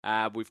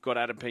We've got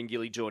Adam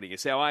Pengilly joining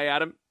us. How are you,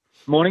 Adam?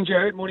 Morning,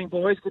 Jared. Morning,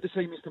 boys. Good to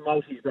see Mr.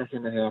 Multy's back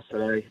in the house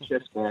today.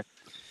 Chef's back.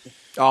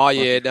 Oh,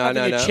 yeah, no.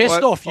 Your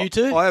chest off, you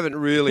two. I haven't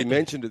really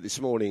mentioned it this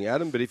morning,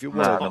 Adam, but if you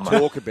want to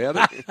talk about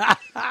it,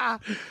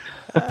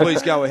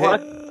 please go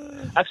ahead.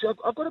 Actually,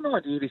 I've got an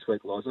idea this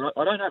week, Loz.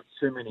 I don't have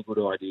too many good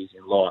ideas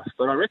in life,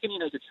 but I reckon you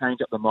need to change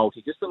up the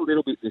multi just a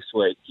little bit this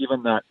week,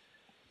 given that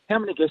how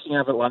many guests you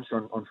have at lunch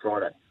on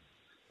Friday?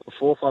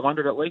 400 or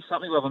 500 at least,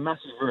 something. We have a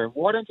massive room.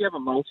 Why don't you have a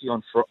multi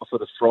on for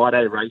the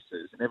Friday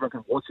races and everyone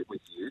can watch it with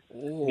you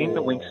in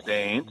the wing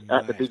stand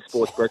at the Big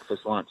Sports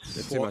breakfast lunch?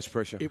 That's too much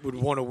pressure. It would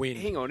want to win.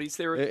 Hang on, is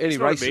there any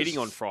not a races? meeting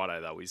on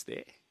Friday, though, is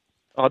there?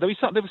 Oh, there was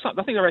some. I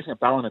think they're racing at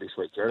Ballina this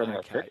week, Jared. I think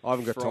that's Okay. it. I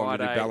haven't got time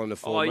to do Ballina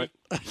for, mate.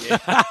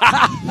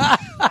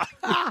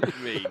 I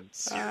mean,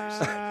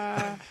 seriously.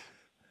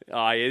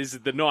 Oh, yeah, this is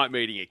the night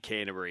meeting at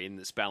Canterbury in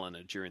the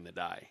Ballina during the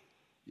day.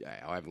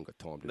 Yeah, I haven't got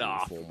time to do No.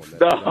 a form on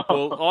that.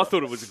 Well, I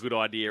thought it was a good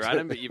idea,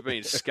 Adam, but you've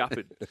been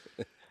scuppered.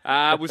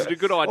 Was it a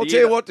good idea? I'll tell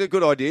you what, a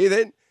good idea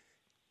then.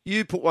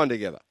 You put one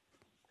together.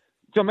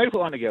 Do you want me to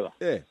put one together?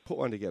 Yeah, put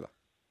one together.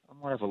 I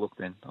might have a look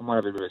then. I might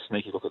have a bit of a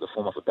sneaky look at the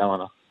form of a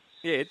Ballina.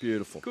 Yeah,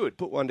 Beautiful. Good.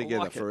 Put one I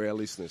together like it. for our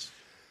listeners.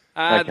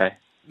 Okay.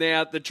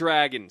 Now, the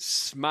Dragons,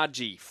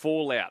 smudgy,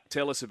 fallout.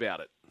 Tell us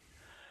about it.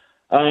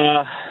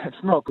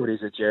 It's not good,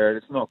 is it, Jared?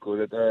 It's not good.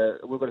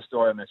 We've got a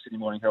story on the Sydney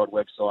Morning Herald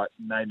website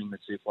naming the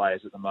two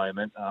players at the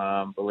moment.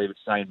 I believe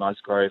it's Shane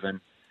Musgrove and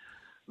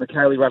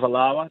Michaeli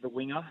Ravalawa, the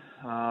winger,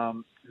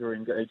 who are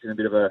engaged in a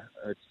bit of a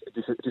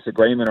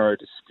disagreement or a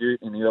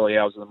dispute in the early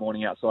hours of the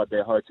morning outside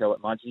their hotel at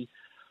Mudgee.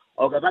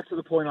 I'll go back to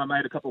the point I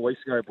made a couple of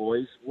weeks ago,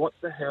 boys. What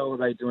the hell are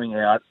they doing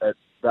out at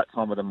that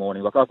time of the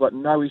morning? Like, I've got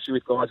no issue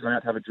with guys going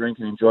out to have a drink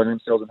and enjoying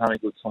themselves and having a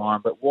good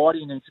time, but why do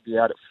you need to be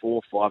out at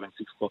 4, 5 and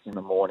 6 o'clock in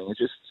the morning? It's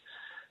just...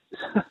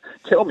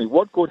 Tell me,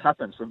 what good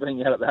happens from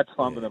being out at that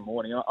time of the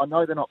morning? I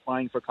know they're not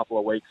playing for a couple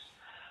of weeks.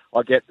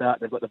 I get that.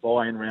 They've got the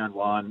bye in round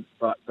one.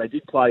 But they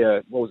did play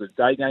a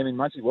day game in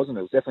Mudgee, wasn't it?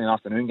 It was definitely an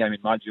afternoon game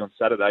in Mudgee on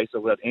Saturday, so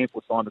we had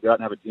ample time to go out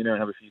and have a dinner and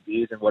have a few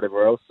beers and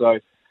whatever else. So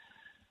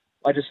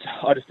I just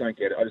don't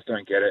get it. I just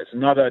don't get it. It's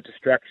another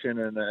distraction,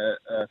 and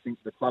I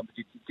think the club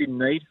didn't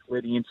need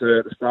leading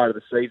into the start of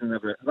the season.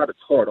 They've had a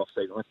torrid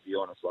off-season, let's be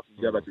honest. Like,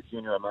 you go back to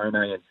Junior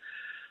Amone and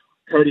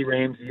Cody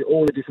Ramsey,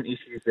 all the different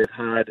issues they've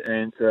had,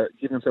 and to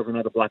give themselves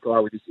another black eye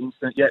with this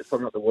incident. Yeah, it's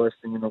probably not the worst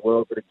thing in the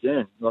world, but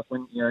again, like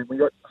when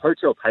got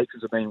hotel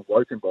patrons are being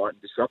woken by it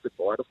and disrupted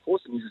by it, of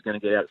course the news is going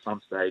to get out at some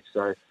stage.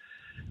 So,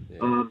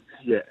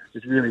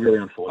 just really, really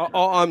unfortunate.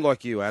 I'm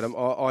like you, Adam.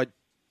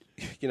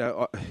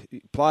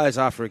 Players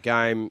after a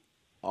game,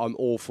 I'm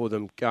all for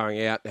them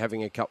going out,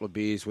 having a couple of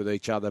beers with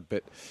each other,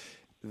 but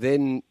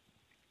then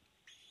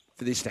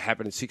for this to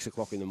happen at 6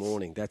 o'clock in the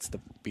morning, that's the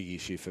big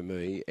issue for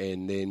me.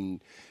 And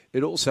then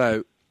it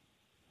also,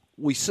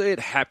 we see it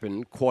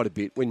happen quite a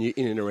bit when you're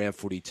in and around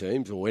footy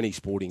teams or any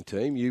sporting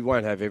team. You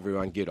won't have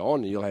everyone get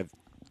on. You'll have,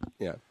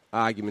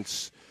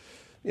 arguments,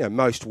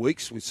 most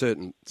weeks with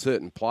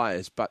certain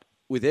players. But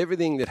with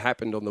everything that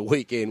happened on the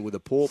weekend with a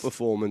poor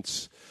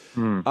performance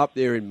up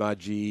there in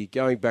Mudgee,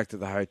 going back to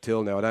the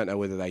hotel. Now, I don't know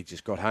whether they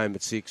just got home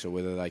at 6 or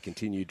whether they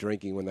continued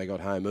drinking when they got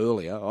home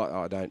earlier.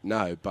 I don't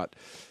know. But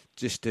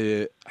just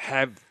to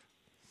have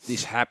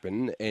this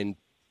happen and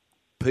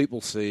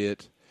people see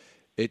it,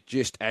 it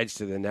just adds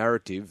to the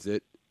narrative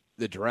that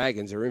the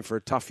Dragons are in for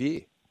a tough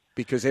year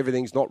because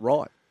everything's not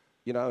right.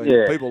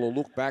 And people will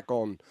look back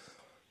on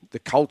the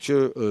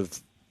culture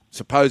of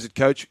supposed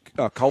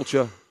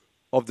culture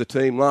of the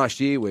team last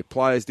year where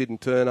players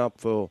didn't turn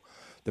up for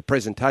the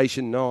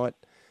presentation night.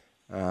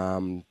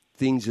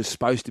 Things are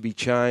supposed to be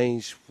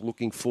changed,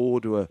 looking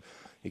forward to a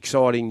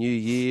exciting new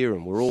year,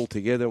 and we're all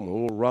together and we're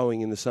all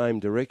rowing in the same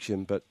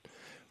direction. But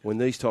when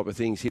these type of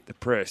things hit the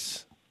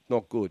press,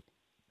 not good.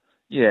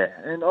 Yeah,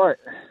 and I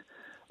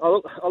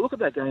look at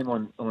that game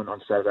on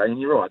Saturday, and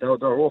you're right, they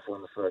were awful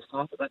in the first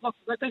half, but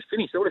they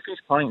finished. They would have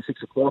finished playing at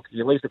 6 o'clock.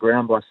 You leave the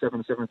ground by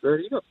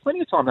 7:30. You've got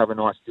plenty of time to have a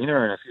nice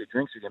dinner and a few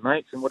drinks with your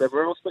mates and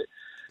whatever else. But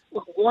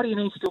look, why do you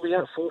need to still be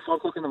out at 4 or 5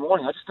 o'clock in the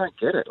morning? I just don't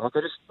get it. Like,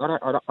 I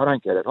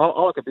don't get it.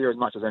 I like a beer as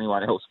much as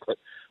anyone else, but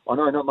I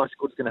know not much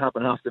good's going to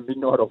happen after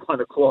midnight or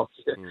 1 o'clock.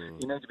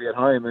 You need to be at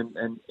home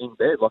and in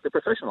bed, like the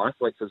professional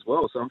athletes as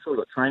well. So I'm sure we've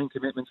got training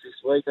commitments this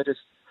week.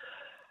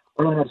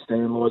 I don't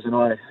understand, Laws, and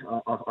I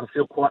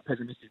feel quite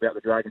pessimistic about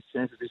the Dragons'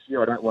 chances this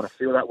year. I don't want to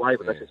feel that way,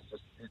 but that's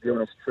just the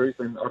honest truth,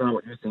 and I don't know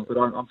what you think, but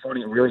I'm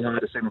finding it really hard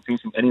to see them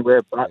finishing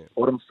anywhere but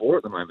bottom 4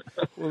 at the moment.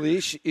 Well, the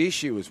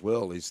issue as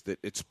well is that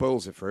it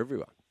spoils it for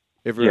everyone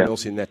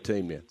else in that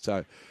team now.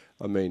 So,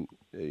 I mean,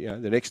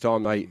 the next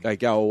time they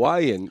go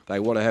away and they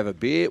want to have a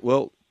beer,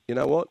 well, you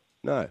know what?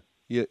 No,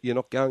 you're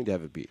not going to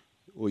have a beer.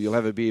 Or you'll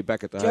have a beer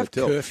back at the hotel.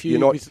 Do you have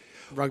curfew with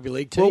rugby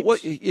league teams? Well,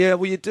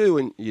 you do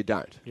and you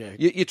don't. Yeah.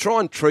 You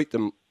try and treat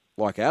them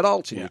like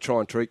adults and you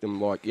try and treat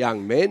them like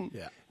young men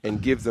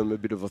and give them a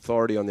bit of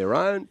authority on their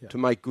own to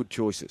make good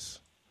choices.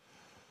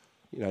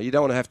 You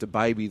don't want to have to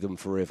baby them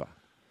forever.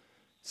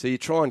 So you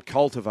try and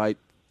cultivate,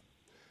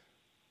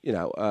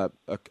 a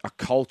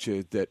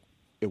culture that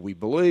we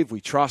believe,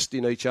 we trust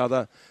in each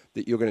other,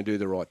 that you're going to do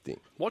the right thing.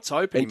 What's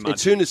opening And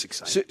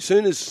Mudgee?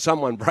 soon as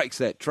someone breaks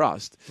that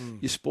trust,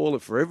 you spoil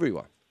it for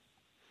everyone.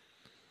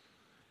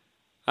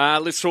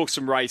 Let's talk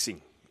some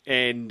racing.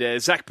 And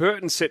Zach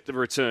Burton set to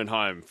return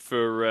home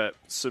for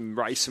some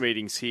race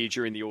meetings here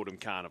during the Autumn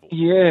Carnival.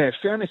 Yeah,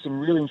 found there's some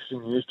really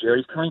interesting news, Jerry.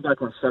 He's coming back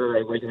on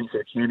Saturday week, I think, for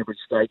the Canterbury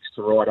Stakes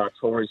to ride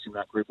Artorias in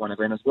that Group 1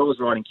 event, as well as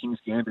riding King's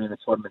Gambit in the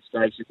Todman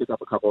Stakes. He picked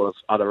up a couple of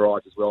other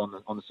rides as well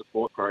on the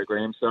support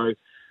program. So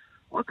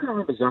I can't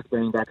remember Zach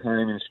being back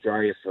home in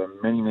Australia for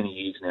many, many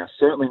years now.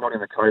 Certainly not in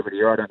the COVID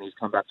era. I don't think he's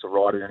come back to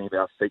ride at any of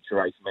our feature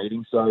race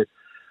meetings. So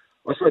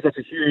I suppose that's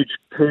a huge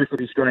coup for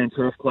the Australian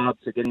Turf Club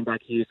to get him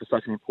back here for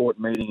such an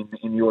important meeting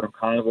in the Autumn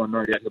Carnival, and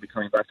no doubt he'll be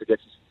coming back to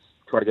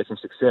try to get some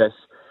success.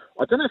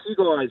 I don't know if you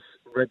guys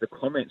read the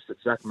comments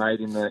that Zach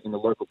made in the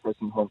local press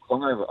in Hong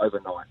Kong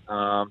overnight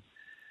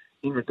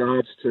in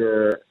regards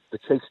to the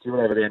chief steward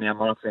over there now,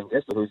 Mark Van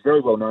Gestel, who's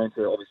very well known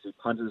to obviously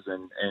punters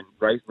and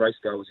race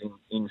goers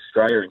in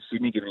Australia and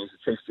Sydney, given he's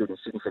the chief steward in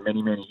Sydney for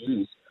many, many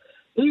years.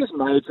 He has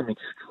made some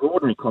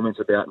extraordinary comments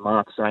about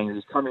Mark, saying that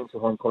he's come into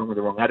Hong Kong with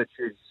the wrong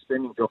attitude,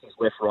 spending jockeys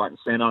left, right and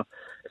centre.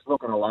 It's not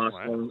going to last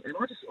long. And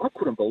I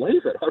couldn't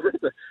believe it. I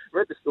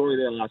read the story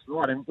there last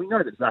night, and we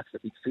know that Zach's a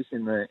big fish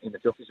in the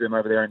jockeys room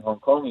over there in Hong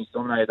Kong. He's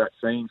dominated that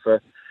scene for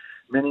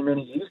many,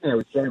 many years now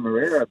with Joe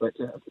Moreira, but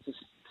to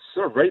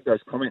sort of read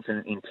those comments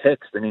in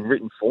text and in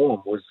written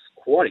form was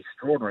quite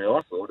extraordinary,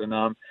 I thought,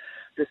 and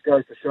just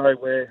goes to show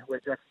where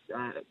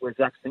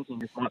Zach's thinking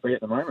this might be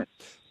at the moment.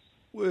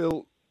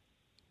 Well,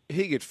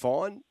 he get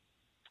fined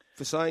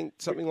for saying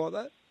something like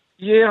that?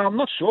 Yeah, I'm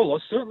not sure,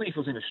 Loz. Certainly if it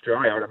was in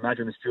Australia, I'd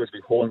imagine the stewards would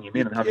be hauling him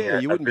in and having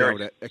you wouldn't be able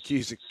to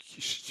accuse the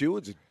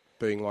stewards of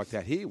being like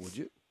that here, would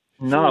you?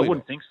 No, I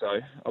wouldn't think so.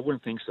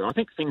 I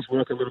think things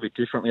work a little bit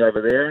differently over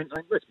there. And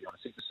let's be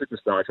honest, he's a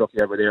superstar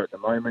jockey over there at the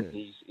moment.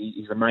 Yeah.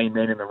 He's the main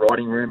man in the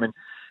riding room, and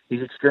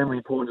he's extremely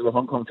important to the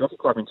Hong Kong Jockey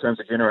Club in terms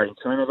of generating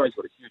turnover. He's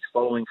got a huge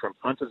following from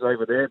punters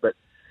over there, but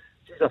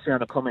I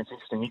found the comments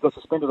interesting. He got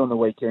suspended on the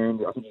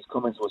weekend. I think his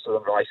comments were sort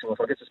of racing.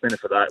 If I get suspended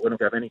for that, we're not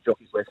going to have any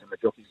jockeys left in the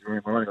jockeys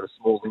room. We've only got a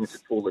small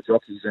limited pool of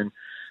jockeys, and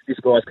this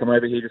guy's come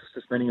over here just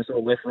suspending us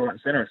all left, right and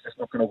centre. It's just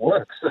not going to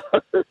work.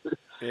 So.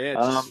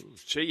 Yeah,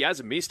 he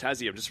hasn't missed, has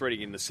he? I'm just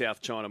reading in the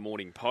South China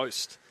Morning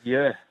Post.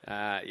 Yeah.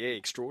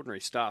 Extraordinary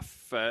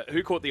stuff.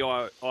 Who caught the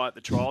eye at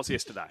the trials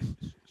yesterday?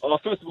 Oh,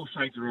 first of all,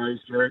 Shades Rose,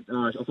 Jared.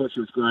 I thought she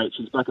was great.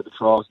 She's back at the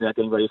trials now,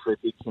 getting ready for a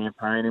big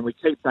campaign. And we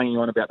keep banging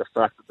on about the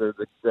fact that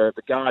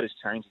the guard is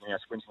changing in our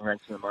sprinting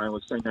ranks at the moment.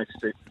 We've seen Next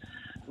Street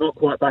not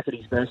quite back at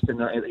his best at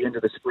the end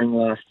of the spring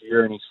last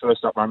year, and his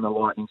first up run the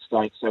Lightning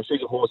Stakes. So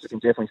she's a horse that can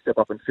definitely step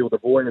up and fill the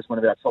void as one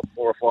of our top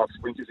 4 or 5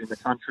 sprinters in the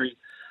country.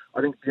 I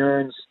think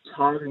Bjorn's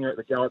targeting her at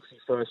the Galaxy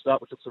first up,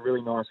 which looks a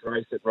really nice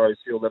race at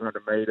Rosefield,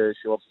 1,100 metres.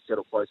 She'll obviously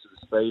settle close to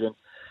the speed. And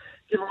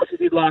given what she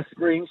did last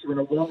spring, she went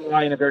a long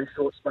way in a very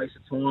short space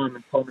of time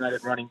and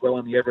culminated running well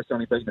on the Everest,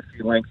 only beating a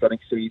few lengths. I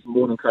think she's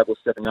more than capable of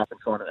stepping up and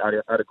trying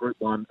to add a Group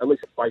 1, at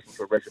least a place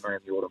into a resume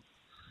in the autumn.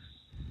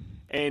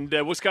 And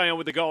what's going on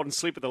with the Golden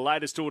Slipper, the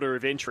latest order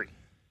of entry?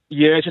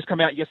 Yeah, it's just come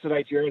out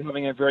yesterday, Jared,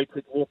 having a very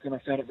quick look, and I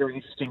found it very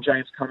interesting.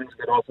 James Cummings and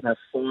Godolphin have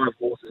 5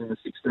 horses in the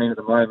 16 at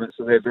the moment,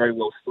 so they're very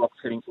well stocked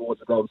heading towards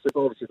the Golden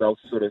Slipper. Obviously, they'll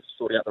sort of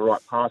sort out the right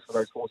path for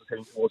those horses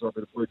heading towards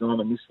either the Blue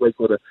Diamond this week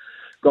or the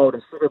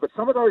Golden Slipper. But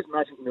some of those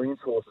Magic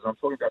Millions horses, I'm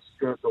talking about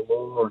Skirt the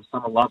Law and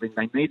Summer Loving,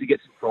 they need to get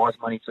some prize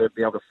money to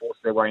be able to force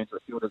their way into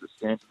the field as it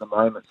stands at the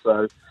moment.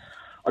 So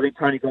I think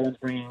Tony Gollan's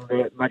bringing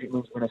the Magic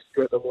Millions going to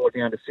Skirt the Law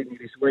down to Sydney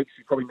this week.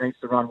 She probably needs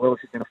to run well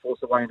if she's going to force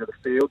her way into the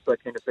field. So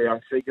keen to see how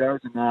she goes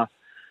and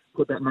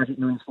put that Magic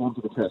Millions form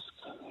to the test.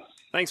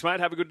 Thanks, mate.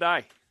 Have a good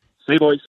day. See you, boys.